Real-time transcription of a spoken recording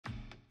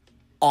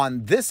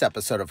On this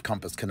episode of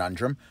Compass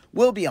Conundrum,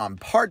 we'll be on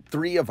part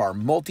 3 of our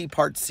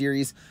multi-part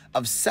series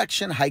of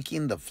section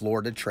hiking the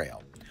Florida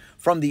Trail,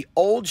 from the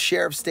old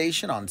sheriff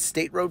station on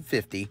State Road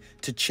 50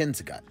 to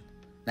Chinsegut.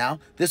 Now,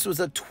 this was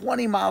a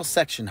 20-mile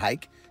section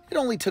hike. It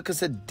only took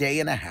us a day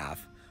and a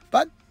half,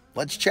 but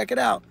let's check it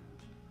out.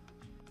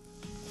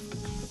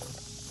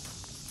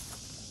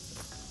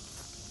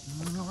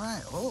 All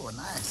right, oh,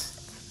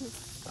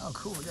 nice. Oh,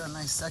 cool, we got a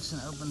nice section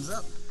that opens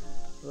up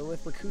the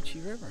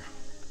Withlacoochee River.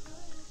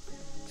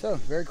 So,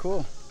 very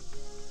cool.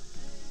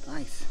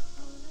 Nice.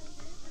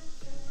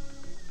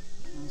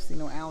 I don't see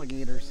no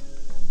alligators.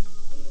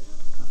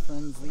 My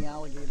friends, the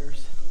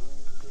alligators.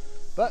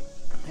 But,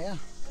 yeah,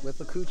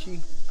 Withlacoochee,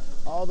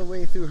 all the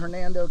way through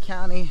Hernando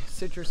County,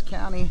 Citrus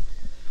County.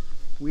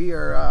 We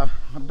are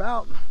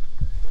about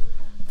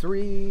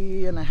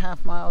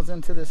 3.5 miles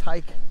into this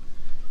hike.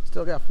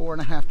 Still got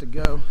 4.5 to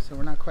go, so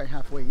we're not quite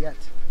halfway yet.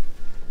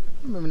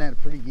 We're moving at a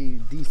pretty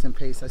decent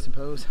pace, I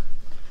suppose.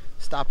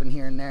 Stopping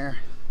here and there.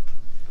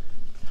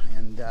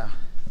 And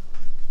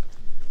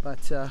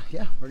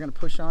yeah, we're gonna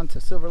push on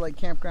to Silver Lake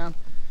Campground,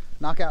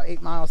 knock out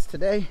 8 miles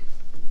today.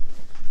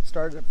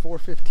 Started at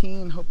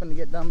 4:15, hoping to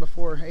get done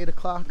before 8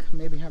 o'clock.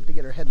 Maybe have to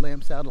get our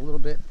headlamps out a little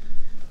bit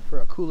for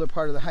a cooler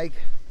part of the hike.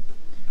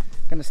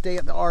 Gonna stay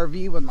at the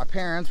RV with my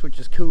parents, which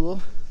is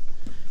cool,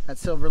 at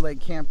Silver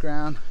Lake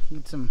Campground.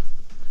 Eat some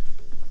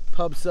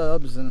pub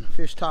subs and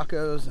fish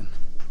tacos and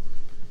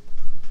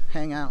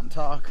hang out and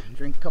talk,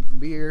 drink a couple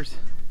beers,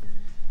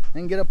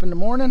 then get up in the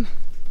morning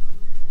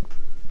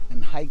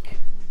and hike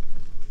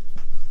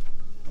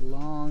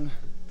along.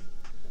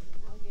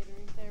 Alligator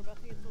right there, but I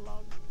think it's a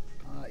log.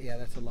 Yeah,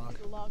 that's a log.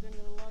 The log under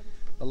the log.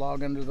 The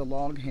log under the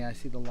log. Yeah, I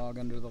see the log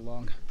under the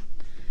log.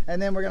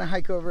 And then we're gonna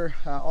hike over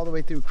all the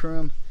way through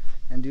Croom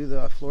and do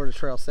the Florida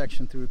Trail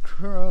section through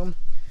Croom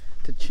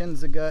to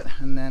Chinsegut,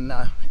 and then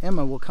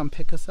Emma will come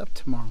pick us up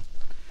tomorrow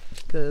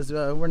because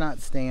we're not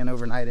staying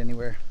overnight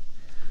anywhere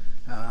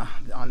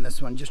on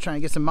this one. Just trying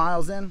to get some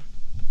miles in.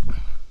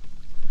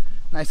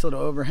 Nice little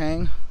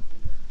overhang.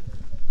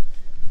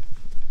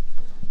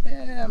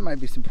 Yeah, might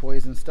be some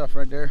poison stuff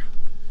right there.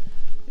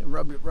 You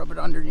rub it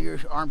under your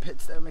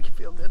armpits. That'll make you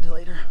feel good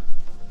later.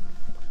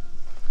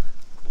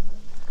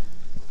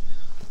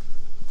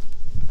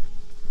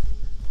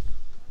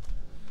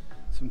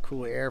 Some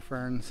cool air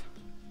ferns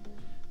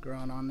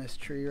growing on this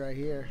tree right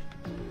here.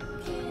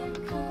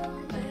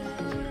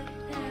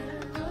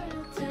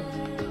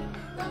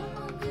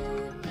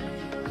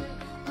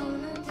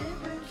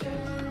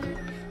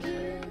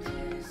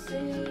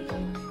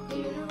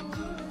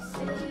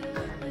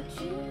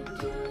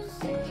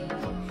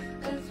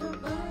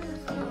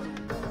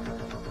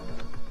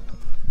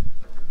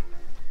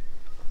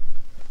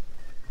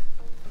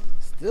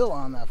 Still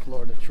on that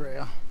Florida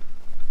Trail,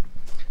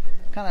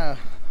 kind of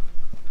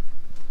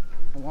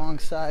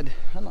alongside,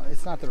 I don't know,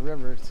 it's not the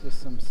river, it's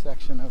just some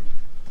section of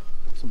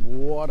some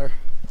water,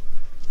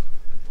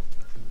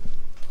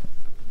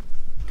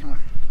 kind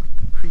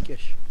of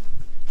creekish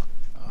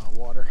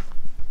water.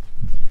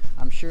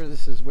 I'm sure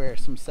this is where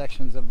some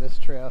sections of this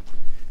trail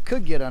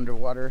could get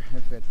underwater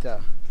if it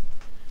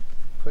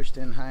pushed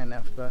in high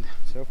enough, but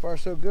so far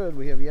so good.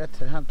 We have yet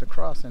to have to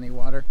cross any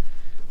water.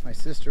 My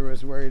sister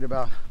was worried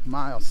about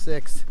mile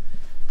 6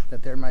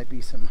 that there might be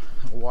some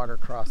water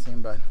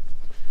crossing, but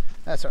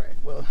that's all right.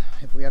 Well,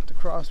 if we have to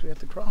cross, we have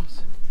to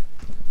cross.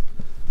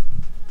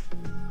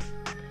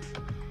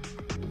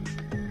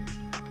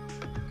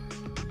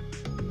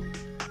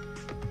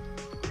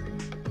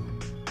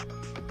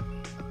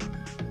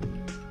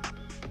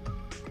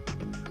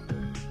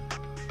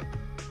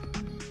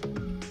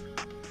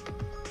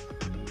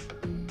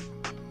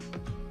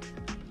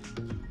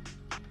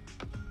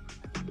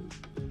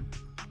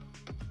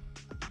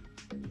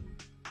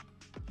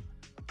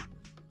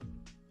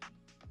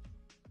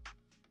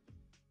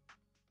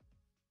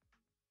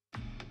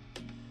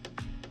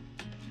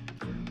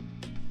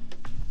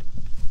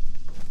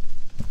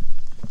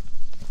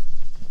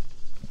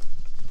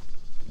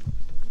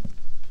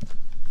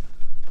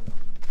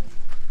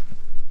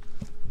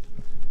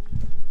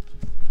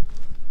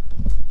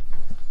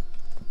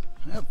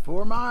 Yep,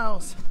 4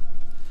 miles.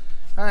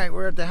 All right,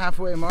 we're at the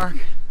halfway mark,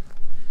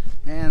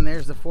 and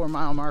there's the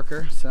 4-mile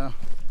marker. So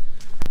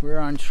we're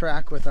on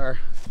track with our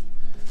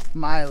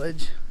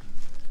mileage.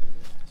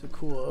 It's a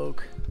cool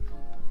oak,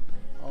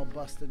 all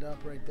busted up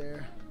right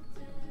there,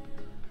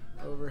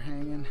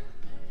 overhanging.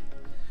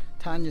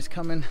 Tanya's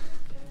coming.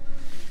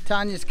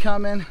 Tanya's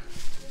coming.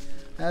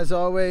 As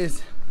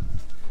always,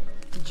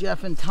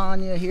 Jeff and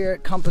Tanya here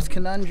at Compass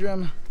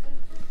Conundrum,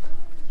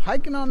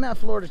 hiking on that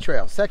Florida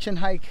Trail. Section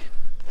hike.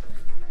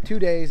 2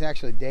 days,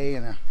 actually a day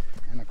and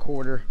a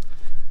quarter.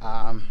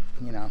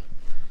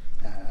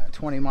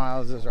 20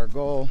 miles is our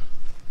goal,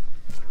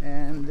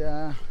 and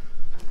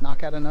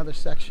knock out another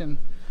section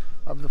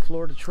of the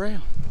Florida Trail.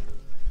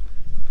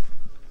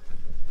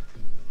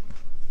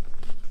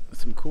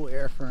 Some cool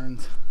air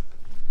ferns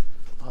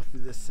all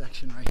through this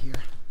section right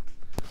here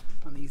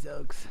on these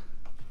oaks.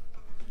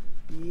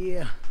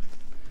 Yeah,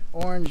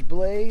 Orange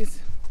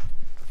Blaze,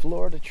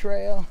 Florida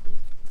Trail.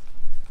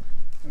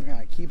 We're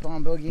gonna keep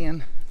on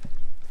boogieing,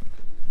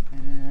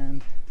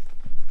 and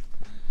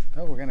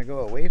oh, we're gonna go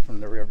away from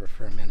the river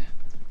for a minute.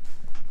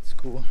 It's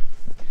cool.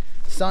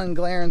 Sun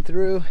glaring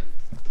through.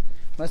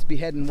 Must be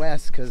heading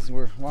west because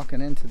we're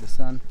walking into the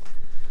sun.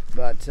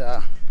 But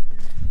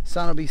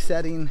sun will be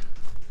setting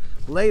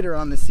later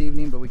on this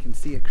evening, but we can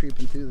see it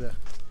creeping through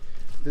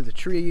the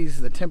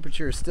trees. The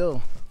temperature is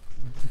still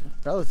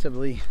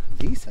relatively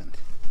decent.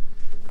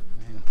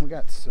 I mean, we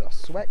got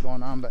sweat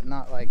going on, but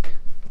not like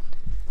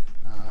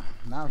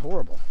not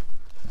horrible.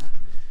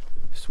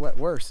 Sweat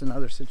worse in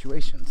other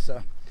situations,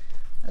 so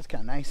that's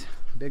kind of nice.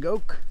 Big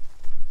oak.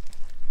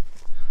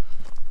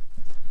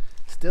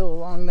 Still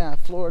along that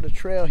Florida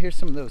Trail. Here's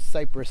some of those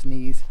cypress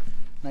knees.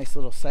 Nice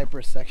little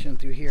cypress section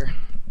through here.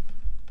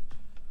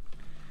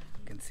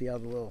 You can see all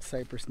the little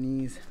cypress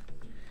knees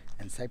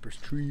and cypress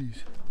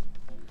trees.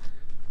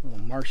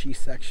 Little marshy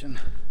section.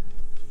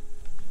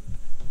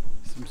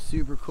 Some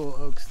super cool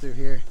oaks through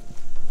here.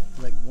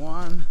 Like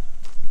 1,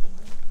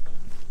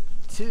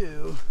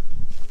 2,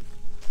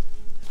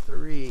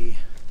 3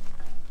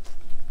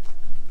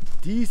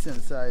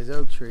 decent sized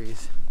oak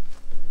trees.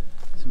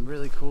 Some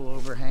really cool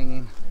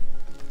overhanging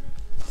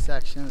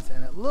sections,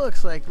 and it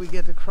looks like we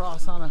get to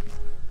cross on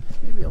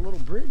maybe a little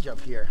bridge up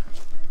here.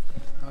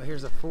 Oh,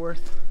 here's a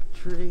 4th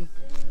tree.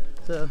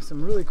 So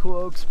some really cool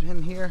oaks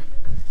in here,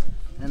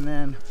 and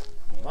then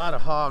a lot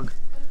of hog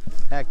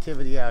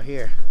activity out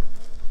here.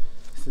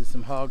 This is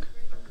some hog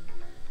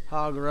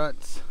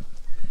ruts.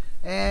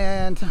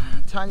 And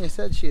Tanya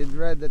said she had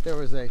read that there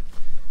was a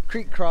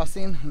creek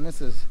crossing, and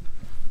this is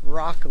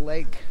Rock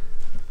Lake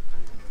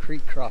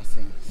Creek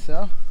crossing.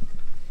 So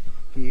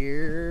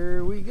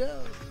here we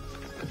go.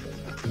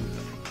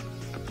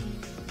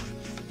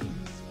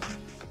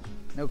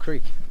 No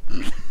creek.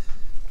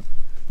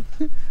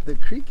 The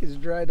creek is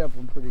dried up,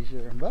 I'm pretty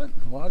sure, but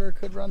water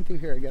could run through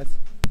here, I guess.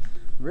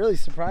 Really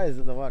surprised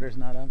that the water's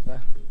not up, but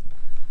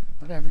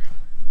whatever.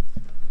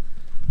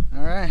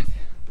 All right,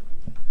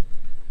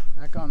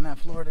 back on that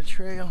Florida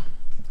Trail.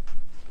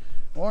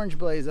 Orange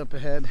blaze up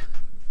ahead.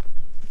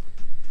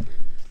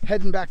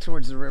 Heading back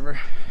towards the river.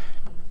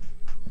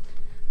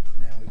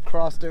 Now we've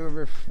crossed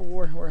over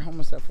we're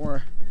almost at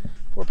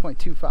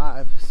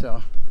 4.25,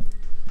 so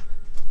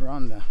we're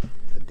on the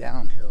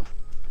downhill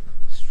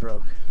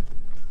stroke.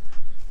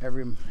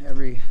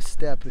 Every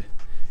step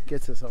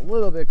gets us a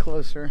little bit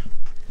closer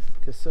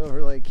to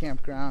Silver Lake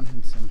Campground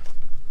and some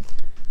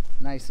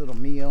nice little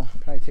meal.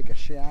 Probably take a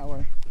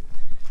shower,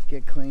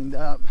 get cleaned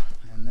up,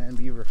 and then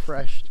be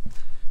refreshed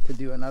to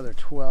do another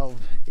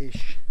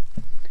 12-ish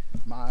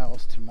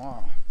miles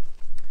tomorrow.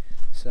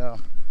 So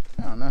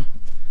I don't know,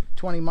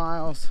 20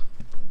 miles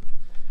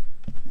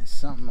is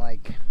something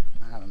like,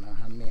 I don't know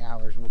how many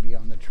hours we'll be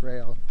on the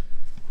trail.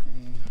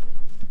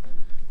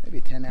 Maybe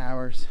 10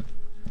 hours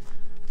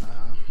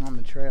on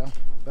the trail,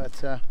 but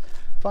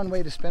fun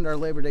way to spend our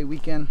Labor Day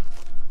weekend.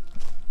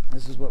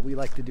 This is what we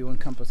like to do in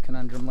Compass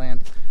Conundrum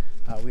Land.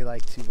 We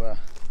like to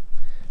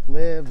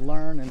live,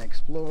 learn, and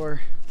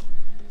explore,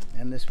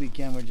 and this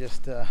weekend we're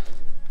just out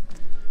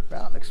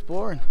and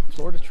exploring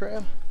Florida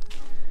Trail,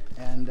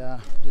 and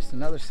just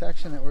another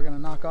section that we're going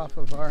to knock off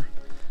of our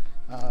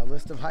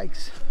list of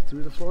hikes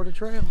through the Florida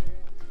Trail.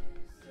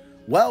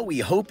 Well, we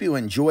hope you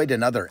enjoyed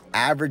another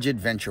average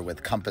adventure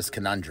with Compass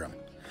Conundrum.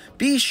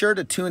 Be sure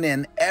to tune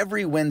in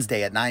every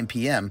Wednesday at 9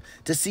 p.m.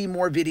 to see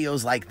more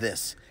videos like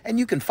this, and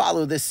you can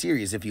follow this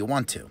series if you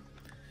want to.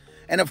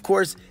 And of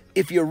course,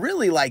 if you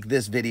really like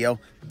this video,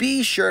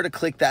 be sure to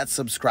click that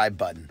subscribe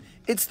button.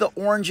 It's the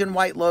orange and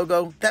white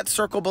logo, that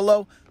circle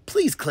below.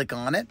 Please click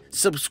on it,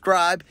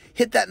 subscribe,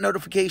 hit that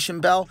notification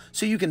bell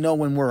so you can know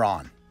when we're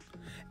on.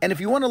 And if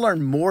you want to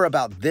learn more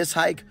about this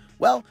hike,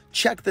 well,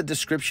 check the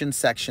description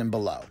section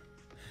below.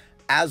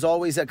 As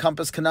always at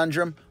Compass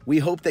Conundrum, we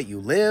hope that you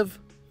live,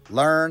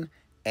 learn,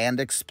 and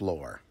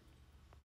explore.